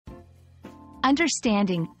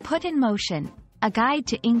Understanding, put in motion, a guide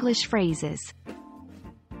to English phrases.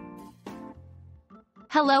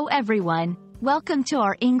 Hello everyone, welcome to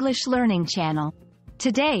our English learning channel.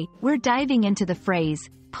 Today, we're diving into the phrase,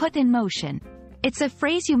 put in motion. It's a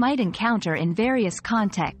phrase you might encounter in various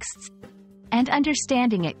contexts, and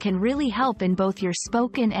understanding it can really help in both your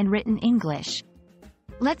spoken and written English.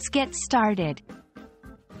 Let's get started.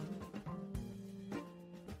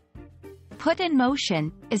 Put in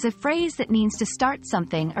motion is a phrase that means to start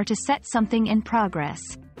something or to set something in progress.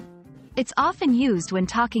 It's often used when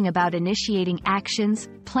talking about initiating actions,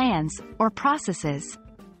 plans, or processes.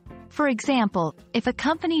 For example, if a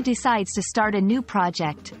company decides to start a new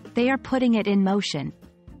project, they are putting it in motion.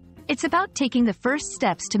 It's about taking the first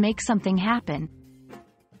steps to make something happen.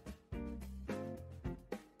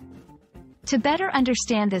 To better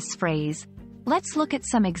understand this phrase, let's look at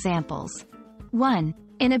some examples. 1.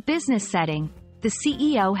 In a business setting, the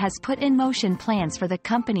CEO has put in motion plans for the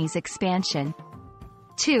company's expansion.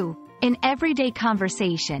 2. In everyday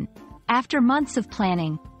conversation, after months of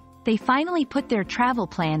planning, they finally put their travel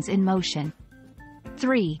plans in motion.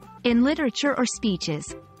 3. In literature or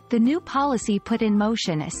speeches, the new policy put in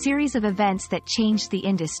motion a series of events that changed the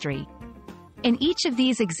industry. In each of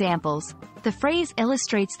these examples, the phrase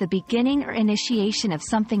illustrates the beginning or initiation of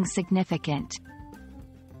something significant.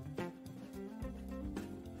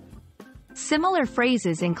 Similar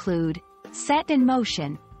phrases include set in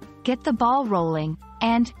motion, get the ball rolling,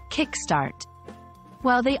 and kickstart.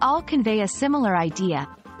 While they all convey a similar idea,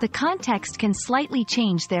 the context can slightly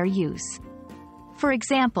change their use. For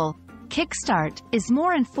example, kickstart is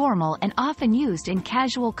more informal and often used in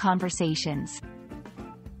casual conversations.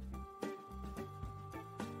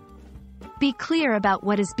 Be clear about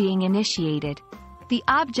what is being initiated. The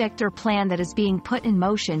object or plan that is being put in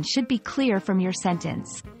motion should be clear from your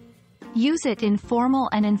sentence. Use it in formal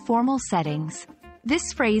and informal settings.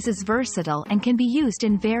 This phrase is versatile and can be used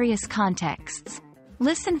in various contexts.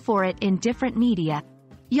 Listen for it in different media.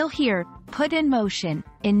 You'll hear put in motion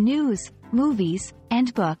in news, movies,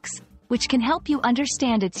 and books, which can help you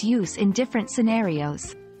understand its use in different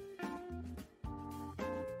scenarios.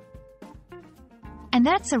 And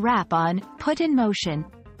that's a wrap on put in motion.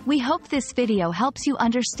 We hope this video helps you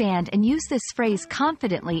understand and use this phrase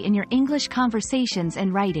confidently in your English conversations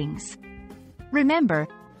and writings. Remember,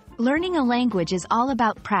 learning a language is all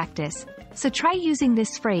about practice, so try using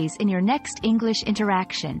this phrase in your next English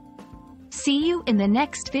interaction. See you in the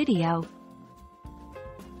next video.